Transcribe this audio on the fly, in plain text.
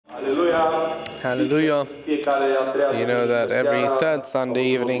Hallelujah. You know that every third Sunday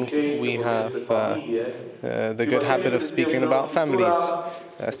evening we have the good habit of speaking about families.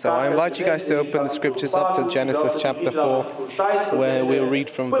 So I invite you guys to open the scriptures up to Genesis chapter 4, where we'll read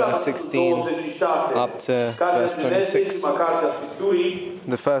from verse 16 up to verse 26.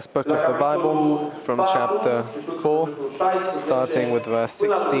 The first book of the Bible from chapter 4, starting with verse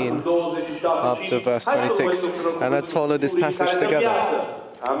 16 up to verse 26. And let's follow this passage together.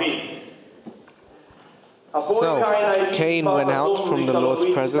 So, Cain went out from the Lord's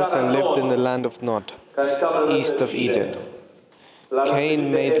presence and lived in the land of Nod, east of Eden.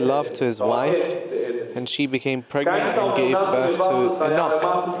 Cain made love to his wife, and she became pregnant and gave birth to Enoch.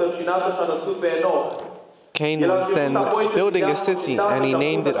 Cain was then building a city, and he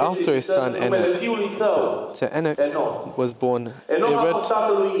named it after his son Enoch. To Enoch was born Irad,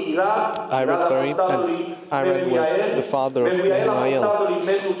 and Irad was the father of Mehujael,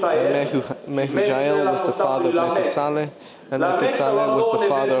 and Mehujael was the father of Methuselah, and Methuselah was the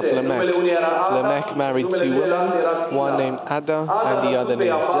father of Lamech. Lamech married two women, one named Ada and the other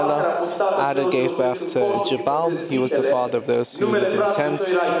named Zillah. Ada gave birth to Jabal. He was the father of those who lived in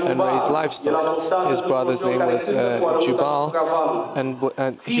tents and raised livestock. His brother's name was Jubal, and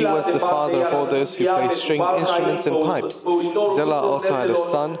he was the father of all those who played stringed instruments and pipes. Zillah also had a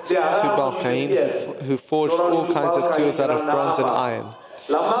son, Tubal-Cain, who forged all kinds of tools out of bronze and iron.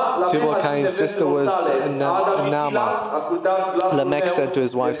 Tubal-Cain's sister was Naamah. Lamech said to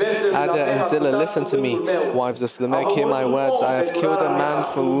his wives, Ada and Zillah, listen to me. Wives of Lamech, hear my words. I have killed a man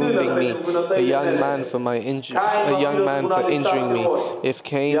for wounding me, a young man for injuring me. If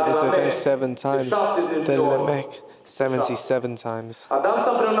Cain is avenged 7 times, then Lamech 77 times.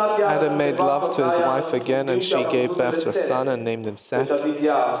 Adam made love to his wife again, and she gave birth to a son and named him Seth,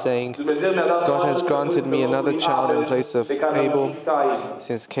 saying, God has granted me another child in place of Abel,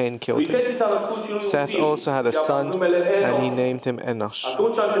 since Cain killed him. Seth also had a son, and he named him Enosh.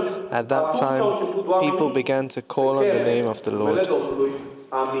 At that time, people began to call on the name of the Lord.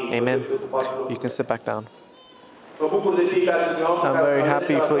 Amen. You can sit back down. I'm very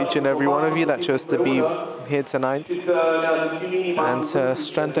happy for each and every one of you that chose to be here tonight and to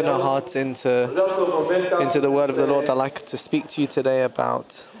strengthen our hearts into the word of the Lord. I'd like to speak to you today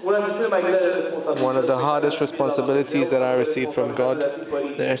about one of the hardest responsibilities that I received from God,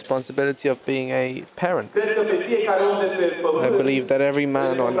 the responsibility of being a parent. I believe that every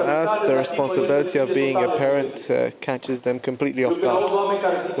man on earth, the responsibility of being a parent catches them completely off guard.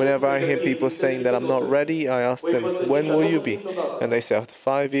 Whenever I hear people saying that I'm not ready, I ask them, when will you be? And they say, after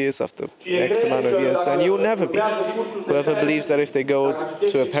 5 years, after X amount of years, and you'll never be. Whoever believes that if they go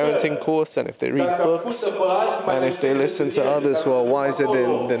to a parenting course, and if they read books, and if they listen to others who are wiser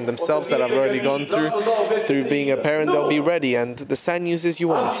than themselves, that have already gone through being a parent, they'll be ready. And the sad news is you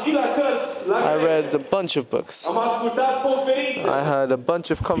won't. I read a bunch of books. I heard a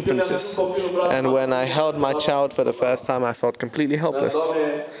bunch of conferences. And when I held my child for the first time, I felt completely helpless.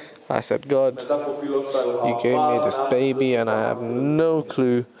 I said, God, you gave me this baby and I have no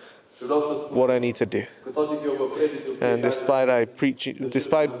clue what I need to do. And despite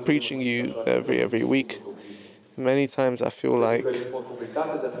preaching you every week, many times I feel like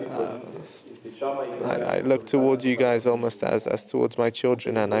I look towards you guys almost as towards my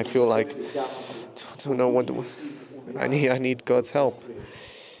children, and I feel like I don't know what I need God's help.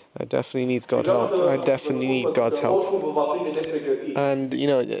 I definitely need God's help. I definitely need God's help. And you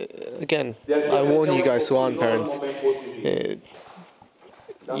know, again, I warn you guys who aren't parents.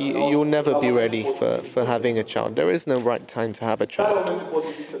 You'll never be ready for having a child. There is no right time to have a child.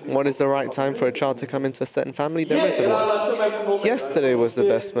 What is the right time for a child to come into a certain family? There isn't one. Yesterday was the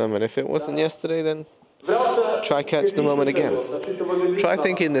best moment. If it wasn't yesterday, then try catch the moment again. Try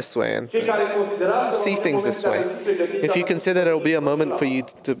thinking this way and see things this way. If you consider there will be a moment for you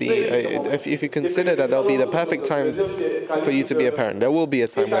to be, if you consider that there'll be the perfect time for you to be a parent, there will be a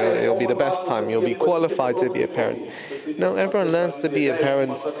time where it'll be the best time. You'll be qualified to be a parent. No, everyone learns to be a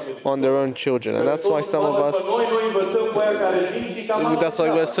parent on their own children, and that's why some of us. That's why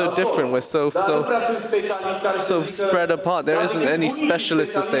we're so different. We're so spread apart. There isn't any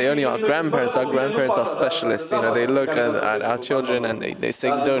specialists to say only our grandparents. Our grandparents are specialists. You know, they look at our children and they say,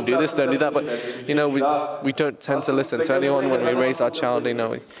 don't do this, don't do that. But you know, we don't tend to listen to anyone when we raise our child. You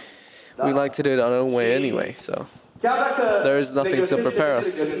know, we like to do it our own way anyway. So there is nothing to prepare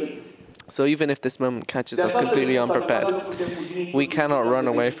us. So even if this moment catches us completely unprepared, we cannot run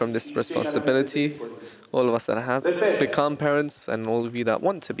away from this responsibility. All of us that have become parents, and all of you that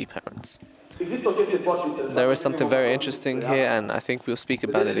want to be parents. There is something very interesting here, and I think we'll speak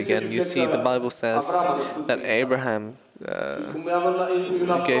about it again. You see, the Bible says that Abraham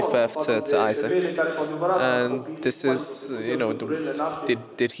gave birth to Isaac. And this is,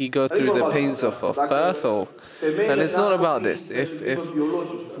 did he go through the pains of birth? And it's not about this.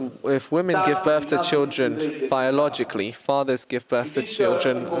 If women give birth to children biologically, fathers give birth to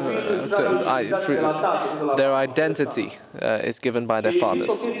children, their identity is given by their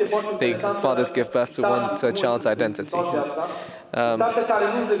fathers. Fathers give birth to a child's identity.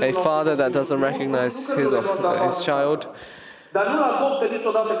 A father that doesn't recognize his child, or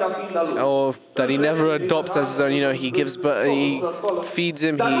that he never adopts as his own, he gives birth, he feeds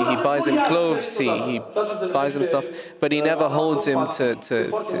him, he buys him clothes, he buys him stuff, but he never holds him to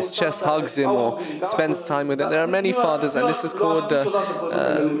his chest, hugs him, or spends time with him. There are many fathers, and this is called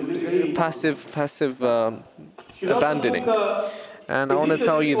passive abandoning. And I want to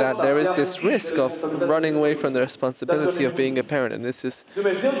tell you that there is this risk of running away from the responsibility of being a parent, and this is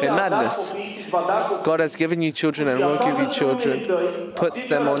a madness. God has given you children and will give you children, puts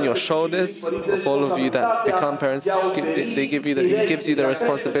them on your shoulders. Of all of you that become parents, He gives you the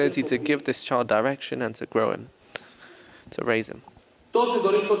responsibility to give this child direction and to grow him, to raise him.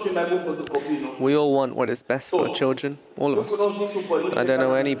 We all want what is best for our children, all of us. I don't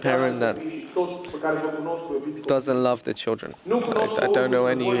know any parent that doesn't love the children. I don't know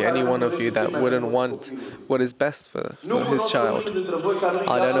any one of you that wouldn't want what is best for his child.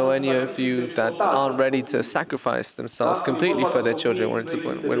 I don't know any of you that aren't ready to sacrifice themselves completely for their children.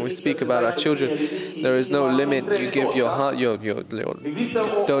 When we speak about our children, there is no limit. You give your heart, you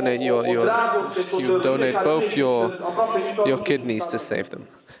donate both your kidneys to save them.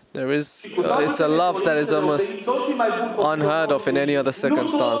 It's a love that is almost unheard of in any other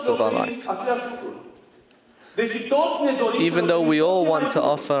circumstance of our life. Even though we all want to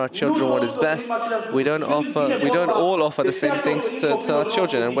offer our children what is best, we don't all offer the same things to our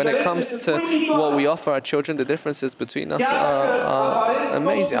children. And when it comes to what we offer our children, the differences between us are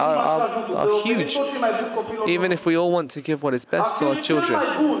amazing, are huge. Even if we all want to give what is best to our children,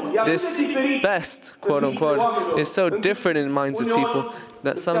 this best, quote unquote, is so different in the minds of people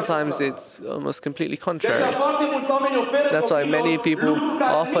that sometimes it's almost completely contrary. That's why many people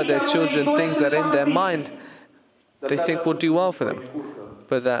offer their children things that in their mind they think will do well for them,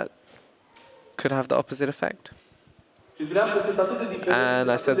 but that could have the opposite effect. And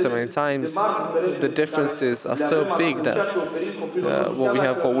I said so many times, the differences are so big that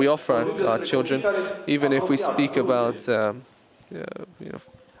what we offer our children, even if we speak about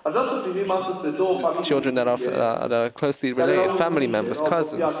children that are closely related, family members,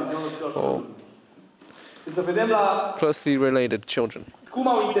 cousins, or closely related children.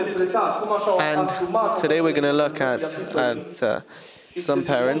 And today we're going to look at some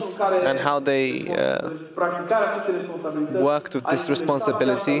parents and how they worked with this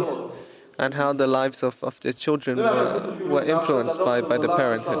responsibility and how the lives of their children were influenced by the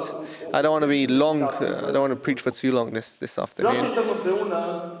parenthood. I don't want to be long, I don't want to preach for too long this afternoon,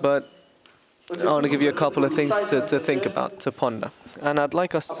 but I want to give you a couple of things to think about, to ponder. And I'd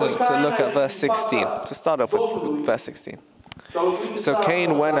like us to look at verse 16, to start off with verse 16. So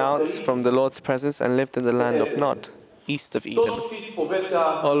Cain went out from the Lord's presence and lived in the land of Nod, east of Eden.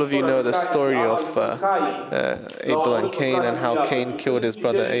 All of you know the story of Abel and Cain, and how Cain killed his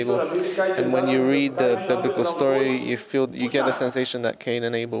brother Abel. And when you read the biblical story, you get the sensation that Cain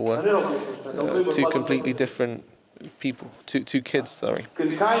and Abel were two completely different people, two kids, sorry.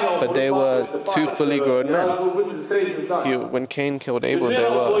 But they were two fully grown men. When Cain killed Abel,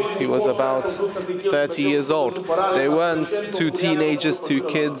 he was about 30 years old. They weren't two teenagers, two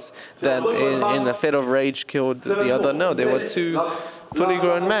kids that in a fit of rage killed the other. No, they were two fully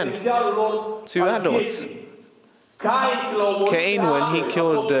grown men, two adults. Cain, when he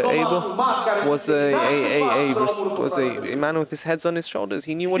killed Abel, was a man with his head on his shoulders.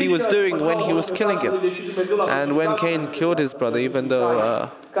 He knew what he was doing when he was killing him. And when Cain killed his brother, even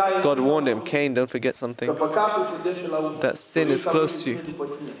though God warned him, Cain, don't forget something, that sin is close to you.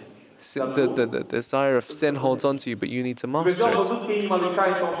 The desire of sin holds on to you, but you need to master it.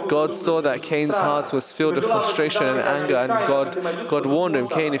 God saw that Cain's heart was filled with frustration and anger, and God warned him,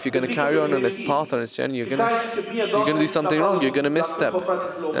 Cain, if you're going to carry on this path, on this journey, you're going to do something wrong, you're going to misstep.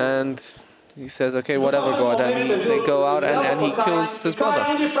 And he says, okay, whatever, God. And they go out and he kills his brother.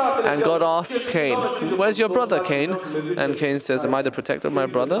 And God asks Cain, where's your brother, Cain? And Cain says, am I the protector of my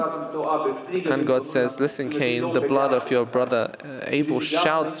brother? And God says, listen, Cain, the blood of your brother Abel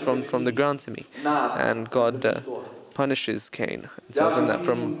shouts from the ground to me. And God punishes Cain and tells him that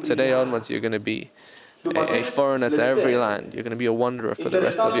from today onwards you're going to be a foreigner to every land. You're going to be a wanderer for the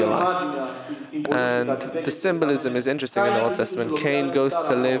rest of your life. And the symbolism is interesting in the Old Testament. Cain goes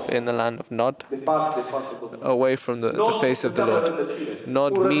to live in the land of Nod, away from the face of the Lord.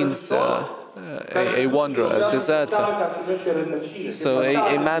 Nod means a wanderer, a deserter. So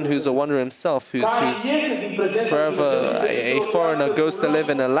a man who's a wanderer himself, who's forever a foreigner, goes to live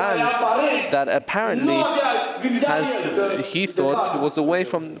in a land that apparently has, he thought, was away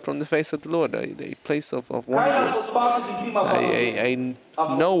from the face of the Lord, a place of wanderers, a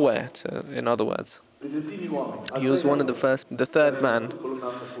nowhere, in other words. He was one of the third man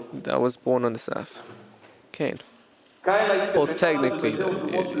that was born on this earth, Cain. Well, technically,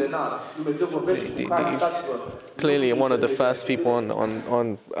 clearly one of the first people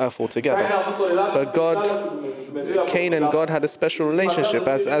on earth altogether. But God, Cain and God had a special relationship.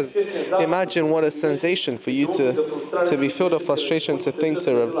 As imagine what a sensation for you to be filled with frustration, to think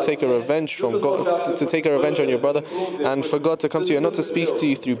to take a revenge from God, to take a revenge on your brother, and for God to come to you, not to speak to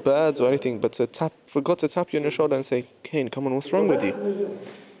you through birds or anything, but for God to tap you on your shoulder and say, Cain, come on, what's wrong with you?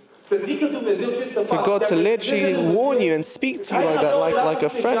 For God to literally warn you and speak to you like that, like a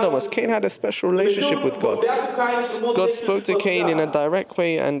friend almost. Cain had a special relationship with God. God spoke to Cain in a direct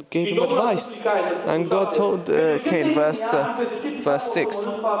way and gave him advice. And God told Cain, verse 6,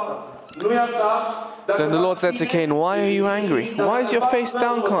 then the Lord said to Cain, why are you angry? Why is your face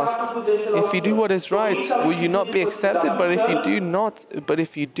downcast? If you do what is right, will you not be accepted? But if you do not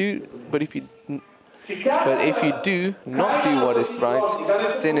do what is right,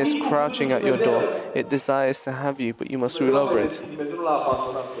 sin is crouching at your door. It desires to have you, but you must rule over it.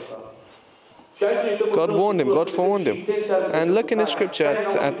 God warned him, God forewarned him. And look in the scripture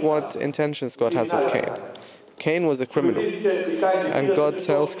at what intentions God has with Cain. Cain was a criminal, and God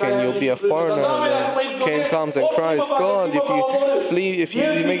tells Cain, you'll be a foreigner, and then Cain comes and cries, God, if you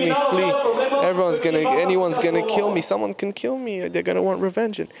make me flee, anyone's gonna kill me, someone can kill me, they're gonna want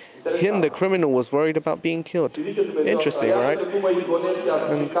revenge. And him, the criminal, was worried about being killed. Interesting, right?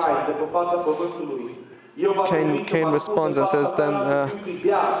 And Cain responds and says,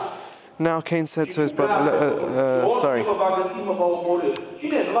 now Cain said to his brother,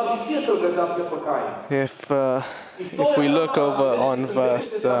 if we look over on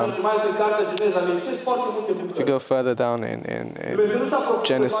verse, if we go further down in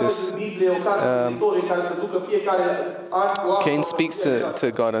Genesis, Cain speaks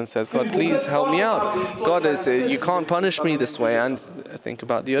to God and says, God, please help me out. God is, you can't punish me this way. And think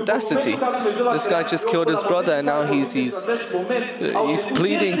about the audacity. This guy just killed his brother, and now he's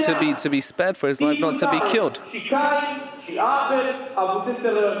pleading to be spared for his life, not to be killed.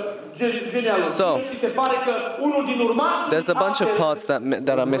 So there's a bunch of parts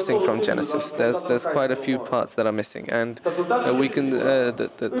that are missing from Genesis. There's quite a few parts that are missing, and we can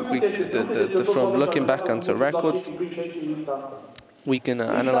from looking back onto records, we can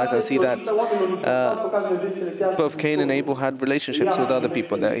analyze and see that both Cain and Abel had relationships with other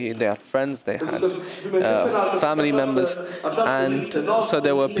people. They had friends, they had family members, and so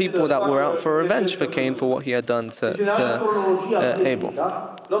there were people that were out for revenge for Cain for what he had done to Abel.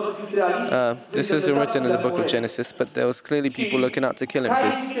 This isn't written in the book of Genesis, but there was clearly people looking out to kill him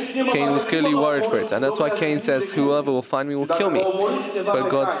because Cain was clearly worried for it, and that's why Cain says, whoever will find me will kill me. But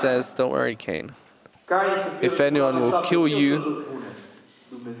God says, don't worry, Cain. If anyone will kill you,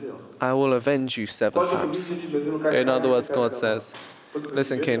 I will avenge you 7 times. In other words, God says,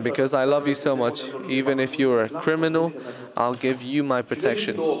 listen, Cain, because I love you so much, even if you are a criminal, I'll give you my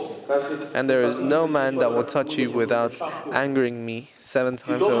protection. And there is no man that will touch you without angering me 7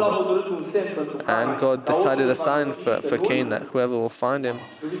 times over. And God decided a sign for Cain that whoever will find him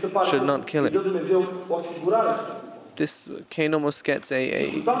should not kill him. This Cain almost gets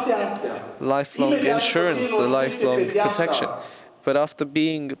a lifelong insurance, a lifelong protection. But after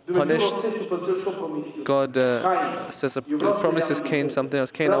being punished, God promises Cain something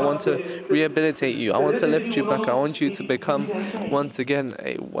else. Cain, I want to rehabilitate you. I want to lift you back. I want you to become once again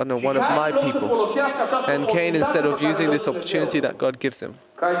one of my people. And Cain, instead of using this opportunity that God gives him,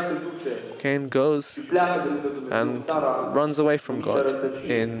 Cain goes and runs away from God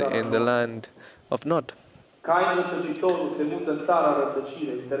in the land of Nod. Cain,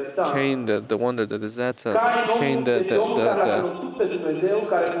 the wanderer, the deserter. Cain, the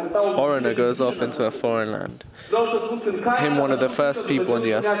foreigner, goes off into a foreign land. Him, one of the first people on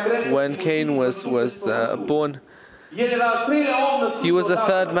the earth. When Cain was born, he was the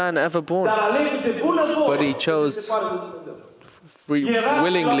third man ever born, but he chose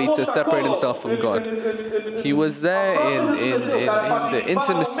willingly to separate himself from God. He was there in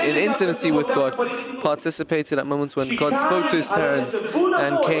intimacy with God, participated at moments when God spoke to his parents,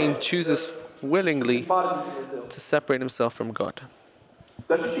 and Cain chooses willingly to separate himself from God.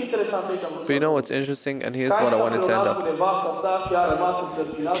 But you know what's interesting? And here's what I wanted to end up.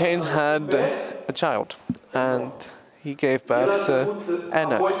 Cain had a child, and he gave birth to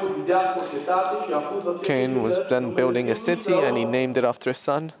Enoch. Cain was then building a city, and he named it after his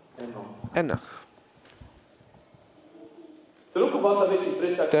son, Enoch.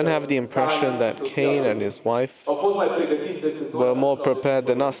 Don't have the impression that Cain and his wife were more prepared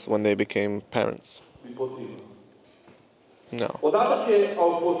than us when they became parents. No.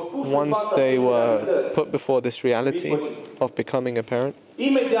 Once they were put before this reality of becoming a parent,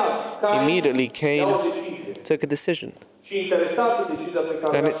 immediately Cain took a decision.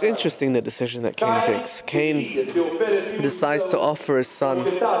 And it's interesting, the decision that Cain takes. Cain decides to offer his son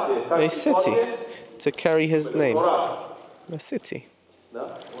a city to carry his name. A city.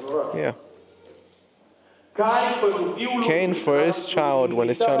 Yeah. Cain, for his child, when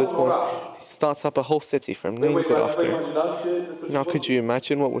his child is born, he starts up a whole city for him, names it after him. Now, could you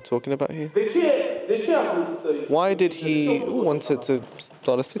imagine what we're talking about here? Why did he wanted to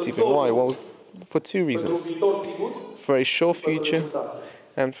start a city for him? Why? Well, for two reasons. For a sure future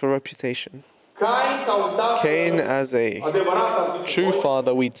and for reputation. Cain, as a true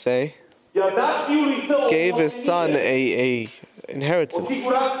father, we'd say, gave his son a inheritance,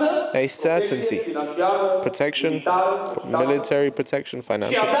 a certainty, protection, military protection,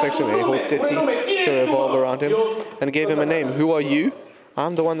 financial protection, a whole city to revolve around him, and gave him a name. Who are you?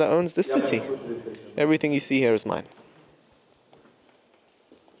 I'm the one that owns this city. Everything you see here is mine.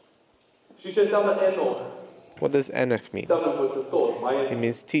 What does Enoch mean? It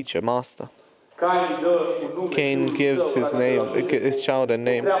means teacher, master. Cain gives his child a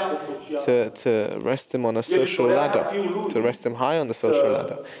name to rest him on a social ladder, to rest him high on the social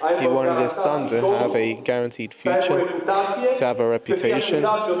ladder. He wanted his son to have a guaranteed future, to have a reputation,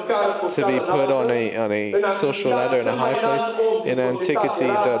 to be put on a social ladder in a high place. In antiquity,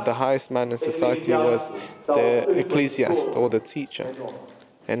 the highest man in society was the ecclesiast or the teacher.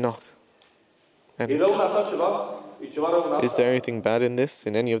 Enoch. Is there anything bad in this,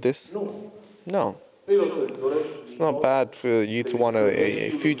 in any of this? No. It's not bad for you to want a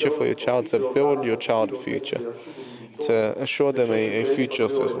future for your child, to build your child a future, to assure them a future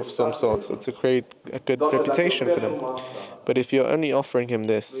of some sort, to create a good reputation for them. But if you're only offering him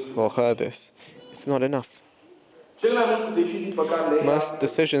this or her this, it's not enough. Most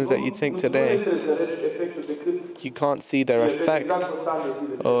decisions that you take today, you can't see their effect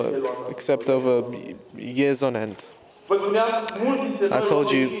except over years on end. I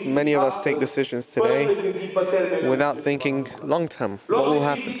told you, many of us take decisions today without thinking long term. What will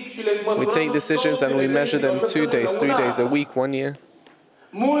happen? We take decisions and we measure them 2 days, 3 days, a week, 1 year.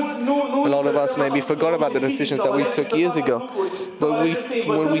 A lot of us maybe forgot about the decisions that we took years ago. But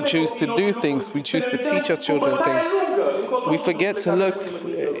when we choose to do things, we choose to teach our children things, we forget to look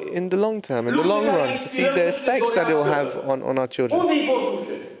in the long term, in the long run, to see the effects that it will have on our children.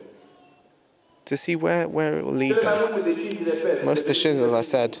 To see where it will lead them. Most decisions, as I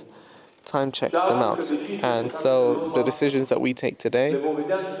said, time checks them out. And so the decisions that we take today,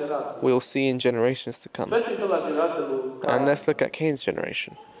 we'll see in generations to come. And let's look at Cain's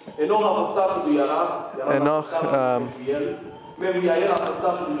generation.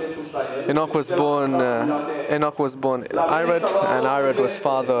 Enoch was born Irad, and Irad was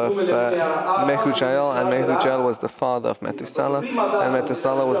father of Mehujael, and Mehujael was the father of Methuselah, and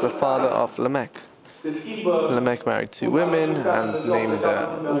Methuselah was the father of Lamech. Lamech married 2 women,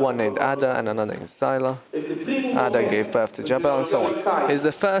 and one named Ada and another named Zillah. Ada gave birth to Jabal, and so on. It's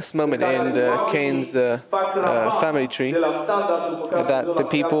the first moment in Cain's family tree that the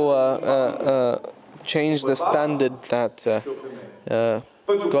people changed the standard that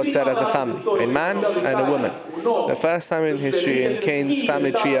God set as a family, a man and a woman. The first time in history in Cain's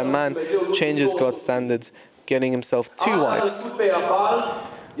family tree, a man changes God's standards, getting himself 2 wives.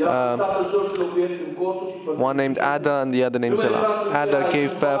 One named Ada and the other named Zillah. Ada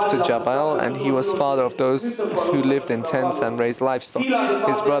gave birth to Jabal, and he was father of those who lived in tents and raised livestock.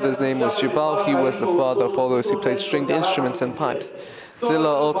 His brother's name was Jubal. He was the father of all those who played stringed instruments and pipes.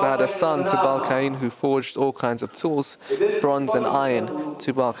 Zillah also had a son, Tubal-Cain, who forged all kinds of tools, bronze and iron.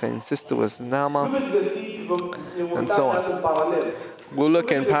 Tubal-Cain's sister was Naamah, and so on. We'll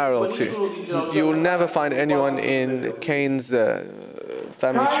look in parallel too. You will never find anyone in Cain's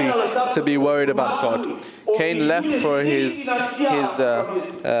family tree to be worried about God. Cain left for his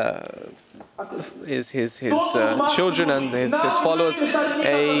children and his followers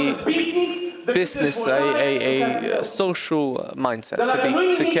a business, a social mindset,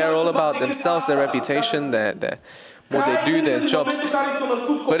 to care all about themselves, their reputation, what they do, their jobs.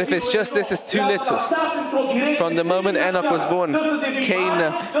 But if it's just this is too little. From the moment Enoch was born,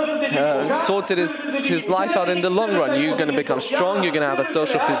 Cain sorted his life out in the long run. You're going to become strong, you're going to have a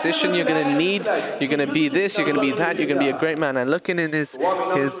social position, you're going to be this, you're going to be that, you're going to be a great man. And looking in his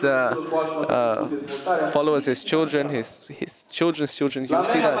followers, his children, his children's children, you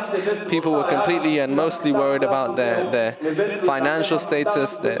see that people were completely and mostly worried about their financial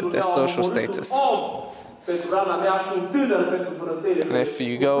status, their social status. And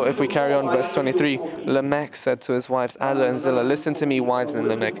if we carry on, verse 23, Lamech said to his wives, Ada and Zillah, listen to me, wives in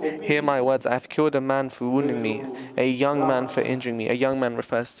Lamech. Hear my words. I have killed a man for wounding me, a young man for injuring me. A young man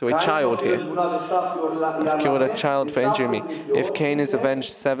refers to a child here. I've killed a child for injuring me. If Cain is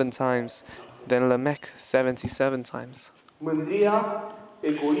avenged 7 times, then Lamech 77 times.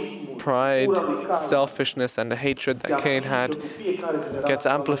 Pride, selfishness, and the hatred that Cain had gets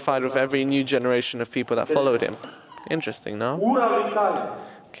amplified with every new generation of people that followed him. Interesting, no?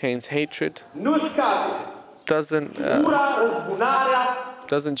 Cain's hatred doesn't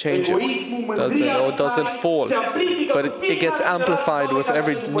change it, doesn't fall, but it gets amplified with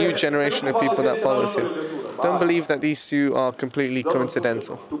every new generation of people that follows him. Don't believe that these two are completely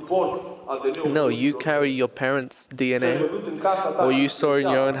coincidental. No, you carry your parents' DNA. What you saw in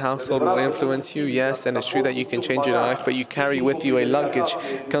your own household will influence you, yes, and it's true that you can change your life, but you carry with you a luggage.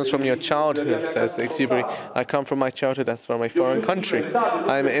 It comes from your childhood, says Exubery. I come from my childhood, that's from a foreign country.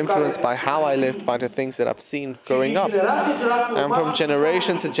 I am influenced by how I lived, by the things that I've seen growing up. And from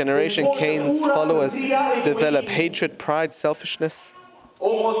generation to generation, Cain's followers develop hatred, pride, selfishness.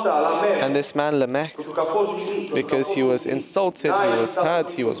 And this man Lamech, because he was insulted, he was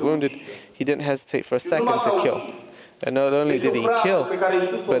hurt, he was wounded, he didn't hesitate for a second to kill. And not only did he kill,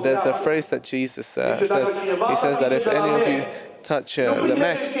 but there's a phrase that Jesus says. He says that if any of you touch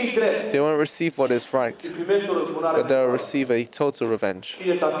Lamech, they won't receive what is right, but they'll receive a total revenge.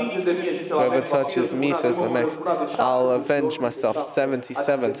 Whoever touches me, says Lamech, I'll avenge myself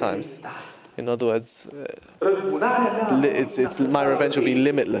 77 times. In other words, my revenge will be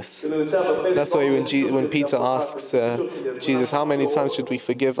limitless. That's why when Peter asks Jesus, how many times should we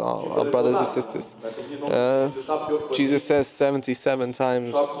forgive our brothers and sisters? Jesus says 77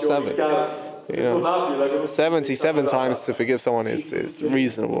 times 7. 77 times to forgive someone is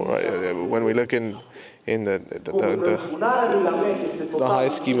reasonable, right? When we look in the high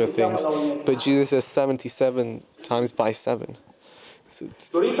scheme of things. But Jesus says 77 times by 7.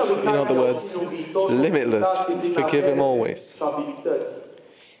 In other words, limitless, forgive him always.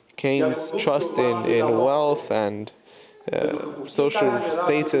 Cain's trust in wealth and social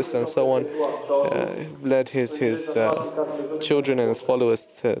status and so on led his children and his followers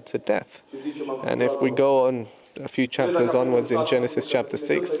to death. And if we go on a few chapters onwards in Genesis chapter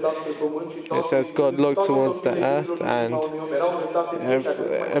 6, it says God looked towards the earth and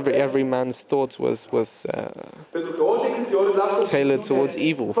every man's thoughts was tailored towards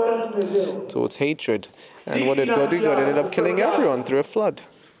evil, towards hatred. And what did God do? God ended up killing everyone through a flood.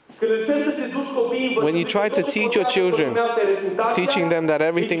 When you try to teach your children, teaching them that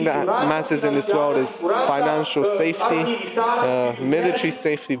everything that matters in this world is financial safety, military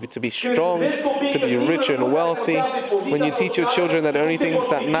safety, to be strong, to be rich and wealthy, when you teach your children that the only things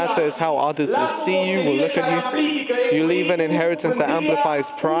that matter is how others will see you, will look at you, you leave an inheritance that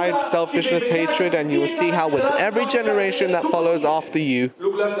amplifies pride, selfishness, hatred, and you will see how with every generation that follows after you,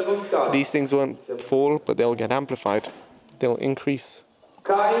 these things won't fall, but they'll get amplified. They'll increase.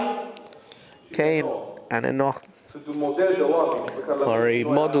 Cain and Enoch are a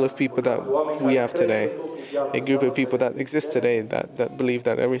model of people that we have today. A group of people that exist today that believe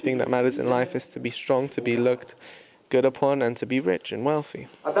that everything that matters in life is to be strong, to be looked good upon, and to be rich and wealthy.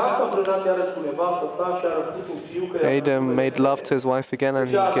 Adam made love to his wife again, and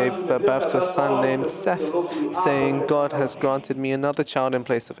he gave birth to a son named Seth, saying, God has granted me another child in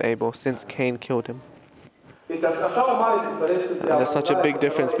place of Abel, since Cain killed him. And there's such a big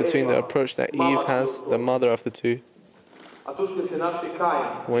difference between the approach that Eve has, the mother of the two.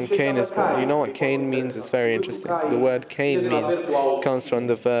 When Cain is born, you know what Cain means? It's very interesting. The word Cain comes from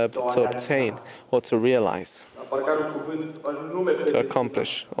the verb to obtain or to realize, to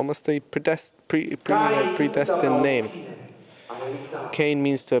accomplish, almost a predestined name. Cain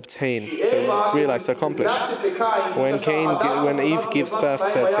means to obtain, to realize, to accomplish. When Eve gives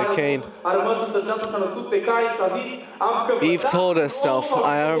birth to Cain, Eve told herself,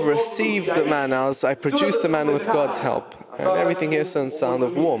 I have received the man, I produced the man with God's help. And everything here sounds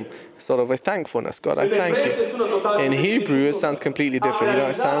of warm, sort of a thankfulness. God, I thank you. In Hebrew, it sounds completely different. You know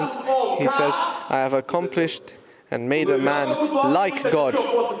what it sounds? He says, I have accomplished and made a man like God.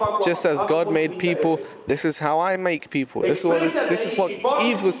 Just as God made people, this is how I make people. This is what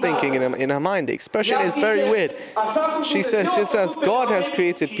Eve was thinking in her mind. The expression is very weird. She says, just as God has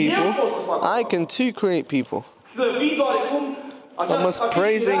created people, I can too create people. Almost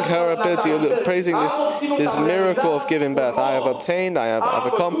praising her ability, praising this miracle of giving birth. I have obtained, I have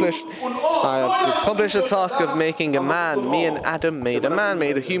accomplished the task of making a man. Me and Adam made a man,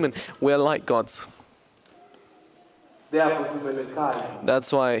 made a human. We're like gods.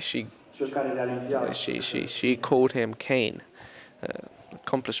 That's why she called him Cain.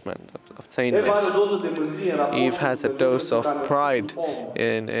 Accomplishment, obtainment. Eve has a dose of pride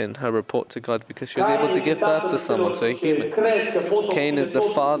in her report to God because she was able to give birth to someone, to a human. Cain is the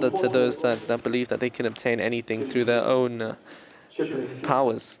father to those that believe that they can obtain anything through their own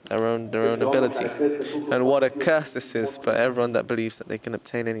powers, their own ability. And what a curse this is for everyone that believes that they can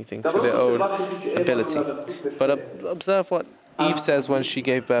obtain anything through their own ability. But observe what Eve says when she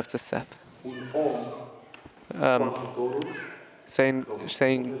gave birth to Seth.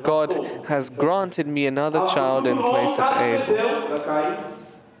 Saying, God has granted me another child in place of Abel.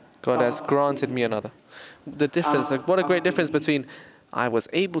 God has granted me another. The difference, like what a great difference between I was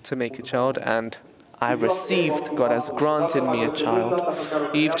able to make a child and I received, God has granted me a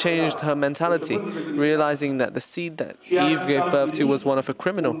child. Eve changed her mentality, realizing that the seed that Eve gave birth to was one of a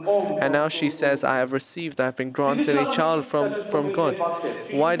criminal. And now she says, I have received, I have been granted a child from God.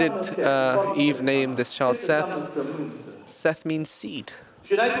 Why did Eve name this child Seth? Seth means seed.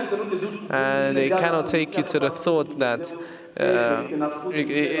 And it cannot take you to the thought that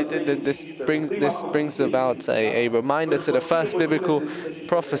this brings about a reminder to the first biblical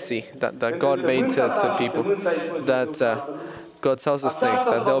prophecy that God made to people, that God tells us that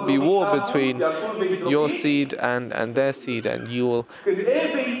there'll be war between your seed and their seed, and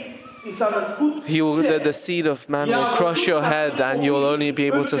the seed of man will crush your head and you'll only be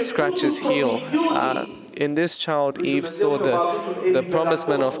able to scratch his heel. In this child, Eve saw the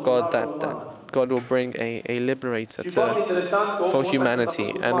promisement of God that God will bring a liberator for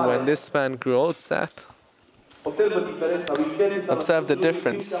humanity. And when this man grew old, Seth, observe the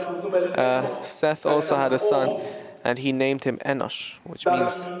difference. Seth also had a son, and he named him Enosh, which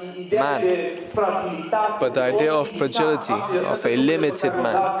means man. But the idea of fragility, of a limited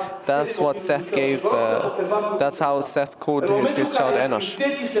man, that's what Seth gave, that's how Seth called his child Enosh.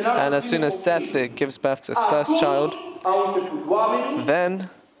 And as soon as Seth gives birth to his first child, then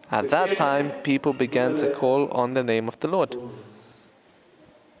at that time people began to call on the name of the Lord.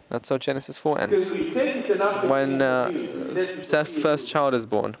 That's how Genesis 4 ends. When Seth's first child is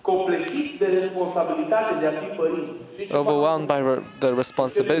born, overwhelmed by the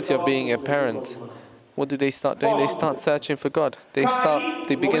responsibility of being a parent, what do they start doing? They start searching for God. They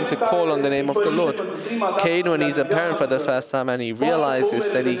begin to call on the name of the Lord. Cain, when he's a parent for the first time and he realizes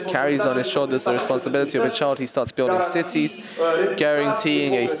that he carries on his shoulders the responsibility of a child, he starts building cities,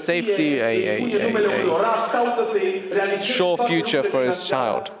 guaranteeing a safety, a sure future for his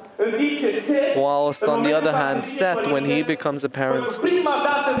child. Whilst on the other hand, Seth, when he becomes a parent,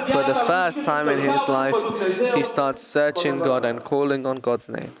 for the first time in his life, he starts searching God and calling on God's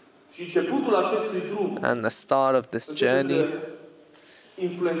name. And the start of this journey,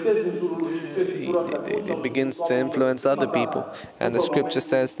 it begins to influence other people. And the scripture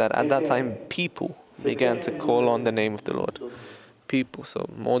says that at that time, people began to call on the name of the Lord. People, so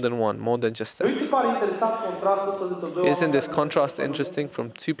more than one, more than just Seth. Isn't this contrast interesting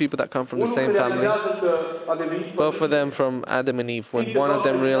from two people that come from the same family? Both of them from Adam and Eve. When one of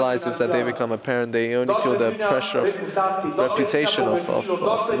them realizes that they become a parent, they only feel the pressure of reputation, of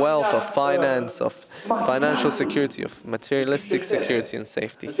wealth, of finance, of financial security, of materialistic security and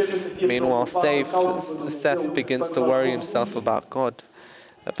safety. Meanwhile, Seth begins to worry himself about God,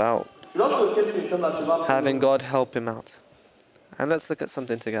 about having God help him out. And let's look at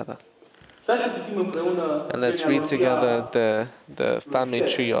something together. And let's read together the family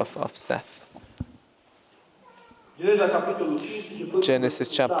tree of Seth. Genesis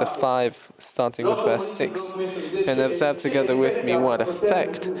chapter 5, starting with verse 6. And observe together with me what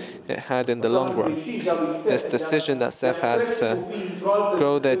effect it had in the long run. This decision that Seth had to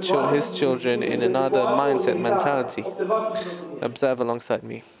grow his children in another mentality. Observe alongside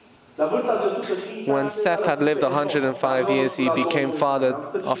me. When Seth had lived 105 years, he became father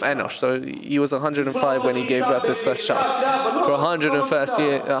of Enosh. So he was 105 when he gave birth to his first child. For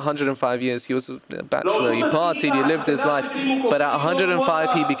 105 years, he was a bachelor. He partied, he lived his life. But at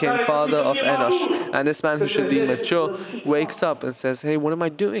 105, he became father of Enosh. And this man who should be mature wakes up and says, hey, what am I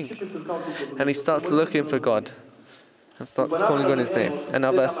doing? And he starts looking for God. and starts calling on his name. And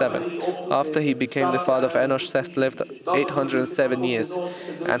now verse 7. After he became the father of Enosh, Seth lived 807 years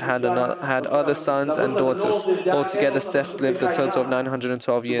and had other sons and daughters. Altogether, Seth lived a total of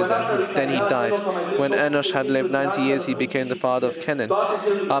 912 years, and then he died. When Enosh had lived 90 years, he became the father of Kenan.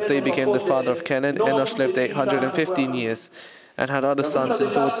 After he became the father of Kenan, Enosh lived 815 years and had other sons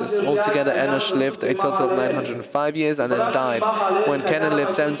and daughters. Altogether, Enosh lived a total of 905 years and then died. When Kenan lived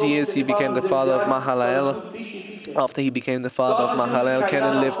 70 years, he became the father of Mahalalel. After he became the father of Mahalalel,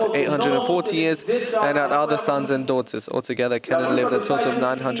 Kenan lived 840 years and had other sons and daughters. Altogether, Kenan lived a total of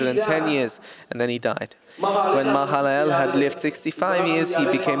 910 years and then he died. When Mahalalel had lived 65 years, he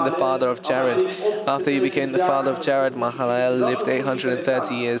became the father of Jared. After he became the father of Jared, Mahalalel lived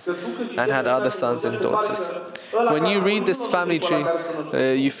 830 years and had other sons and daughters. When you read this family tree,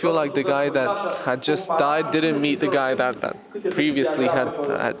 you feel like the guy that had just died didn't meet the guy that previously had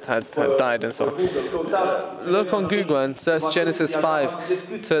died and so on. Look on Google and search Genesis 5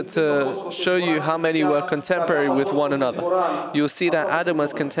 to show you how many were contemporary with one another. You'll see that Adam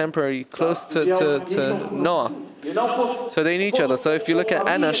was contemporary close to Noah. So they knew each other. So if you look at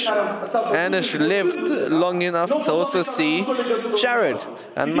Enosh lived long enough to also see Jared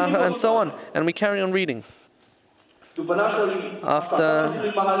and so on. And we carry on reading. After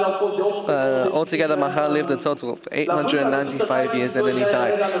altogether Mahal lived a total of 895 years and then he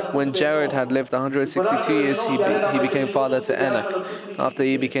died. When Jared had lived 162 years, he became father to Enoch. After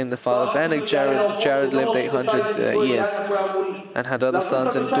he became the father of Enoch, Jared lived 800 years and had other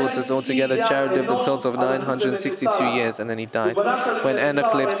sons and daughters. Altogether, Jared lived a total of 962 years and then he died. When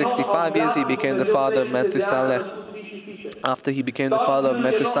Enoch lived 65 years, he became the father of Methuselah. After he became the father of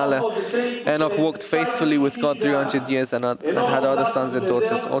Methuselah, Enoch walked faithfully with God 300 years and had other sons and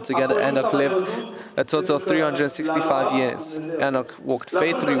daughters. Altogether, Enoch lived a total of 365 years. Enoch walked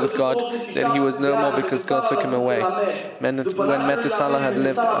faithfully with God, then he was no more because God took him away. When Methuselah had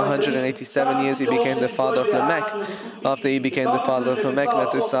lived 187 years, he became the father of Lamech. After he became the father of Lamech,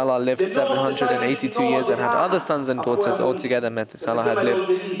 Methuselah lived 782 years and had other sons and daughters. Altogether, Methuselah had lived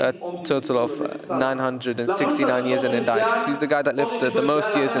a total of 969 years and then died. He's the guy that lived the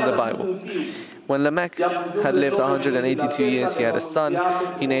most years in the Bible. When Lamech had lived 182 years, he had a son.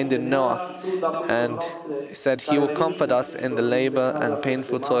 He named him Noah, and he said, "He will comfort us in the labor and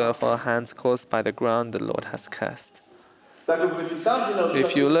painful toil of our hands caused by the ground the Lord has cursed."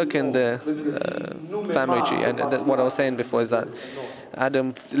 If you look in the family tree, and what I was saying before is that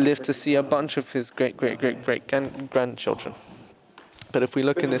Adam lived to see a bunch of his great-great-great-great-grandchildren. But if we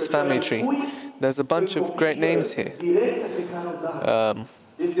look in this family tree, there's a bunch of great names here.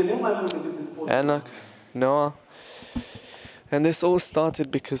 Enoch, Noah. And this all started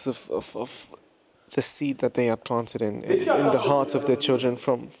because of the seed that they had planted in the hearts of their children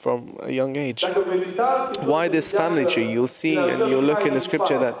from a young age. Why this family tree? You'll see and you'll look in the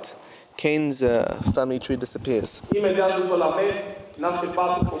scripture that Cain's family tree disappears.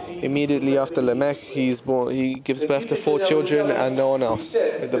 Immediately after Lamech, he gives birth to 4 children and no one else.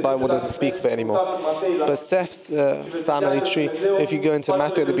 The Bible doesn't speak of it anymore. But Seth's family tree, if you go into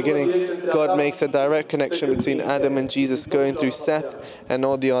Matthew at the beginning, God makes a direct connection between Adam and Jesus going through Seth and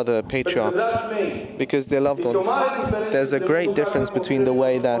all the other patriarchs because they're loved ones. There's a great difference between the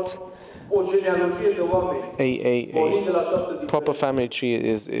way that a proper family tree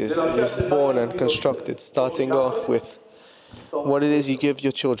is born and constructed, starting off with what it is you give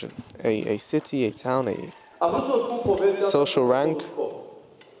your children, a city, a town, a social rank,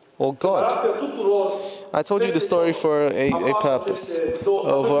 or God. I told you the story for a purpose.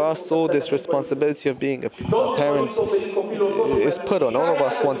 Over us, all this responsibility of being a parent is put on. All of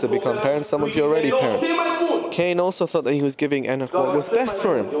us want to become parents. Some of you are already parents. Cain also thought that he was giving Enoch what was best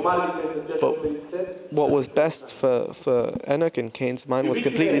for him. But what was best for Enoch in Cain's mind was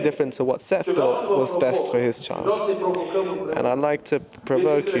completely different to what Seth thought was best for his child. And I'd like to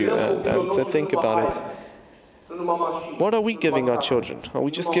provoke you and to think about it. What are we giving our children? Are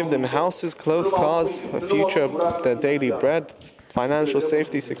we just giving them houses, clothes, cars, a future, their daily bread, financial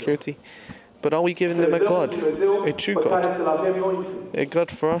safety, security? But are we giving them a God, a true God, a God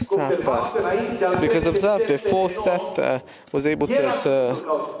for us to have first? Because observe, before Seth was able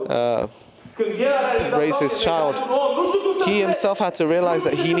to raise his child, he himself had to realize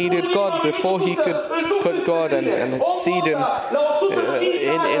that he needed God before he could put God and seed him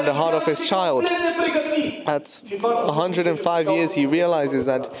in the heart of his child. At 105 years, he realizes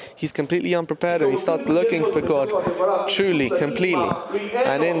that he's completely unprepared and he starts looking for God truly, completely.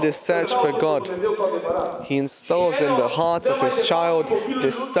 And in this search for God, he installs in the heart of his child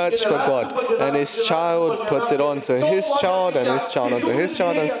this search for God. And his child puts it on to his child and his child onto his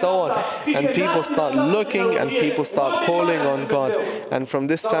child and so on. And people start looking and people start calling on God. And from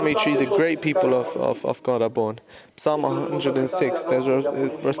this family tree, the great people of God are born. Psalm 106, there's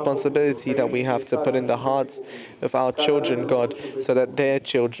a responsibility that we have to put in the hearts of our children, God, so that their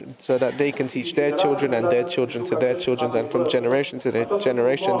children, so that they can teach their children and their children to their children, and from generation to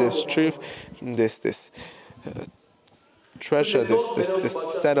generation, this truth, this treasure,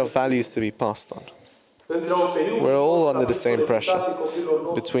 this set of values to be passed on. We're all under the same pressure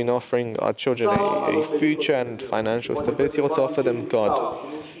between offering our children a future and financial stability, or to offer them God.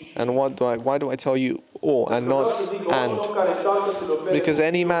 And why do I tell you or and not and? Because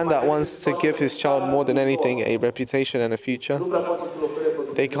any man that wants to give his child more than anything a reputation and a future,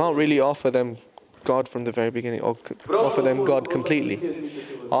 they can't really offer them God from the very beginning, or offer them God completely.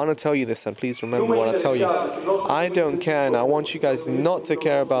 I want to tell you this, and please remember what I tell you. I don't care, and I want you guys not to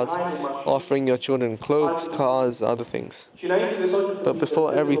care about offering your children clothes, cars, other things. But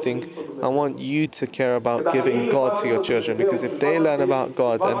before everything, I want you to care about giving God to your children, because if they learn about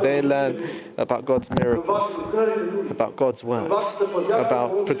God and they learn about God's miracles, about God's works,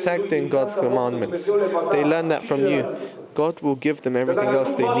 about protecting God's commandments, they learn that from you. God will give them everything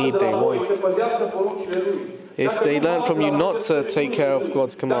else they need, they want. If they learn from you not to take care of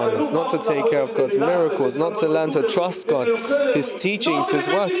God's commandments, not to take care of God's miracles, not to learn to trust God, His teachings, His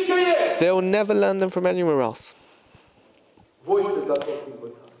works, they will never learn them from anywhere else.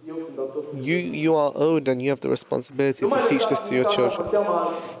 You are owed and you have the responsibility to teach this to your children.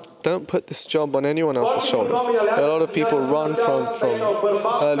 Don't put this job on anyone else's shoulders. A lot of people run from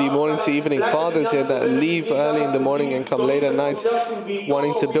early morning to evening. Fathers here that leave early in the morning and come late at night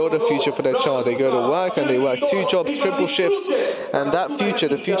wanting to build a future for their child. They go to work and they work 2 jobs, triple shifts, and that future,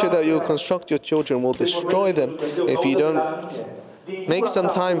 the future that you'll construct your children, will destroy them if you don't make some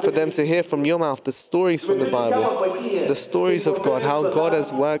time for them to hear from your mouth the stories from the Bible, the stories of God, how God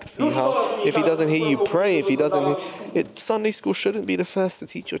has worked for you, how if He doesn't hear you pray, if He doesn't Sunday school shouldn't be the first to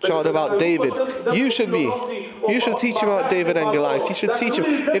teach your child about David. You should be. You should teach him about David and Goliath. You should teach him.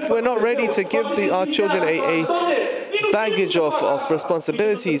 If we're not ready to give our children a baggage of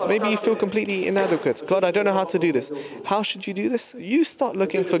responsibilities, maybe you feel completely inadequate. God, I don't know how to do this. How should you do this? You start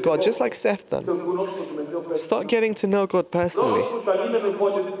looking for God, just like Seth done. Start getting to know God personally.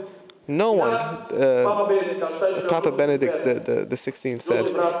 No one, Papa Benedict the 16th said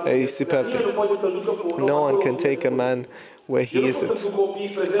a superb thing. No one can take a man where he isn't.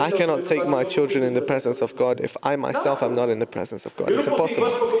 I cannot take my children in the presence of God if I myself am not in the presence of God. It's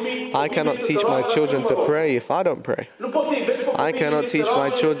impossible. I cannot teach my children to pray if I don't pray. I cannot teach my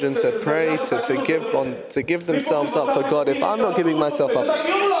children to pray, to give themselves up for God if I'm not giving myself up.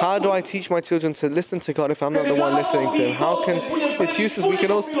 How do I teach my children to listen to God if I'm not the one listening to Him? It's useless. We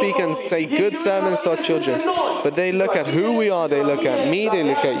can all speak and say good sermons to our children, but they look at who we are, they look at me, they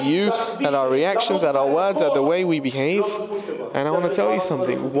look at you, at our reactions, at our words, at the way we behave. And I want to tell you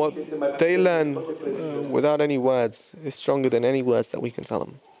something. What they learn without any words is stronger than any words that we can tell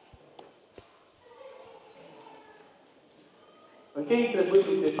them.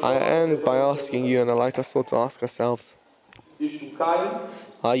 I end by asking you, and I'd like us all to ask ourselves,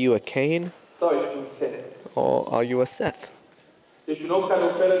 are you a Cain or are you a Seth?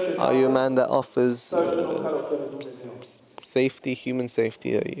 Are you a man that offers safety, human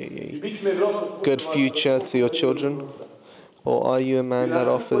safety, a good future to your children? Or are you a man that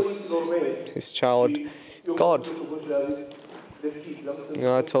offers his child God? You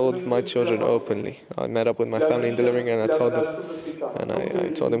know, I told my children openly. I met up with my family in Delivering, and I told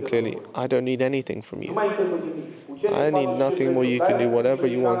them clearly, I don't need anything from you. I need nothing more. You can do whatever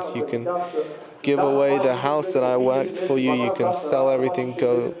you want. You can give away the house that I worked for you. You can sell everything,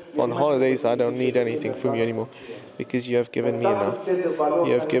 go on holidays. I don't need anything from you anymore, because you have given me enough.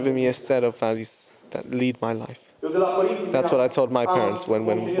 You have given me a set of values that lead my life. That's what I told my parents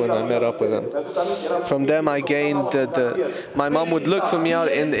when I met up with them. From them I gained my mom would look for me out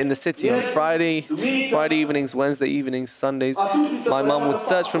in the city on Friday evenings, Wednesday evenings, Sundays. My mom would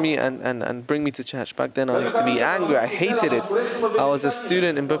search for me and bring me to church. Back then I used to be angry. I hated it. I was a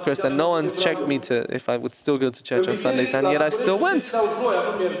student in Bucharest and no one checked me if I would still go to church on Sundays, and yet I still went.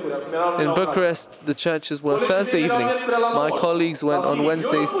 In Bucharest the churches were Thursday evenings. My colleagues went on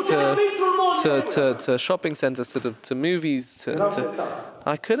Wednesdays to shopping centres, to movies,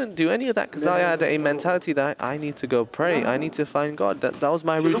 I couldn't do any of that because I had a mentality that I need to go pray. I need to find God. That was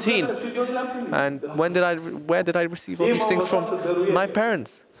my routine. And where did I receive all these things from? My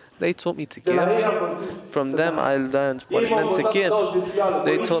parents. They taught me to give. From them, I learned what it meant to give.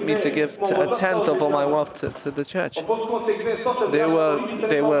 They taught me to give a tenth of all my wealth to the church. They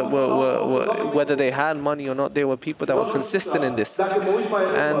were, whether they had money or not, they were people that were consistent in this.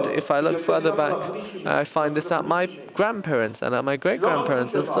 And if I look further back, I find this at my grandparents and at my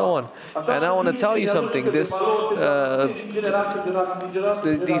great-grandparents and so on. And I want to tell you something.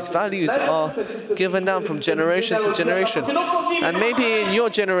 These values are given down from generation to generation. And maybe in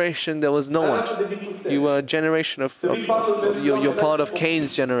your generation, there was no one. You were a generation of you're part of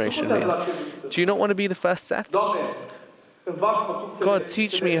Cain's generation. Maybe. Do you not want to be the first Seth? God,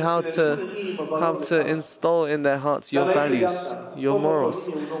 teach me how to install in their hearts your values, your morals.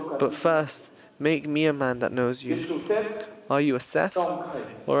 But first, make me a man that knows you. Are you a Seth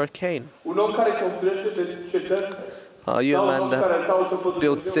or a Cain? Are you a man that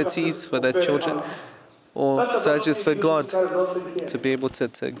builds cities for their children? Or searches for God to be able to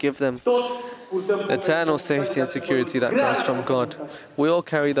give them eternal safety and security that comes from God? We all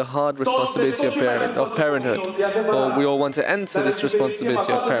carry the hard responsibility of parenthood, or we all want to enter this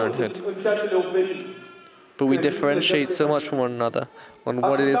responsibility of parenthood. But we differentiate so much from one another on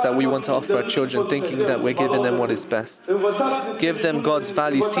what it is that we want to offer our children, thinking that we're giving them what is best. Give them God's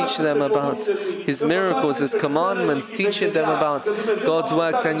values, teach them about His miracles, His commandments, teaching them about God's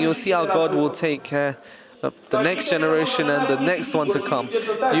works, and you'll see how God will take care of the next generation and the next one to come.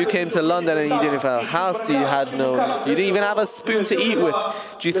 You came to London and you didn't even have a house, you didn't even have a spoon to eat with.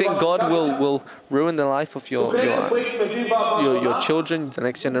 Do you think God will ruin the life of your children, the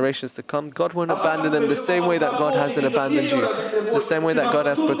next generations to come? God won't abandon them the same way that God hasn't abandoned you. The same way that God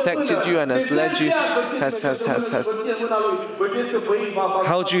has protected you and has led you, has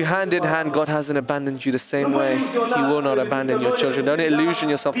held you hand in hand. God hasn't abandoned you the same way. He will not abandon your children. Don't illusion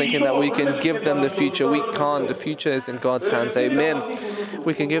yourself thinking that we can give them the future. We can't. The future is in God's hands. Amen.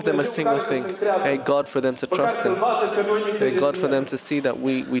 We can give them a single thing. A God for them to trust in. A God for them to see that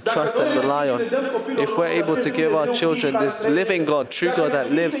we trust and rely on. If we're able to give our children this living God, true God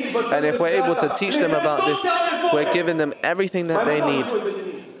that lives, and if we're able to teach them about this, we're giving them everything that they need.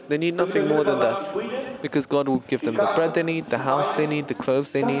 They need nothing more than that, because God will give them the bread they need, the house they need, the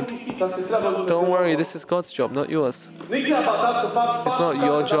clothes they need. Don't worry, this is God's job, not yours. It's not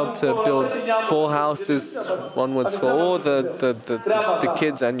your job to build 4 houses onwards for all the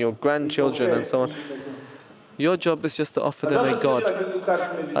kids and your grandchildren and so on. Your job is just to offer them a God.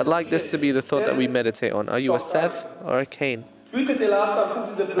 I'd like this to be the thought that we meditate on. Are you a Seth or a Cain?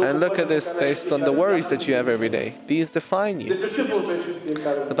 And look at this based on the worries that you have every day. These define you.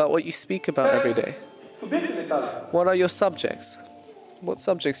 About what you speak about every day. What are your subjects? What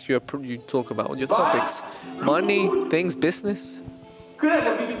subjects do you talk about? What are your topics? Money, things, business?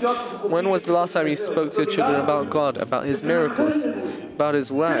 When was the last time you spoke to your children about God, about His miracles, about His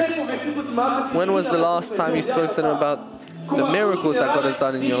works? When was the last time you spoke to them about the miracles that God has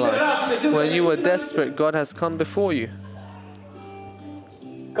done in your life? When you were desperate, God has come before you.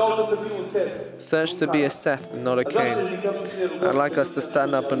 Search to be a Seth and not a Cain. I'd like us to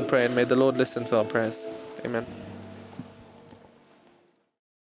stand up and pray, and may the Lord listen to our prayers. Amen.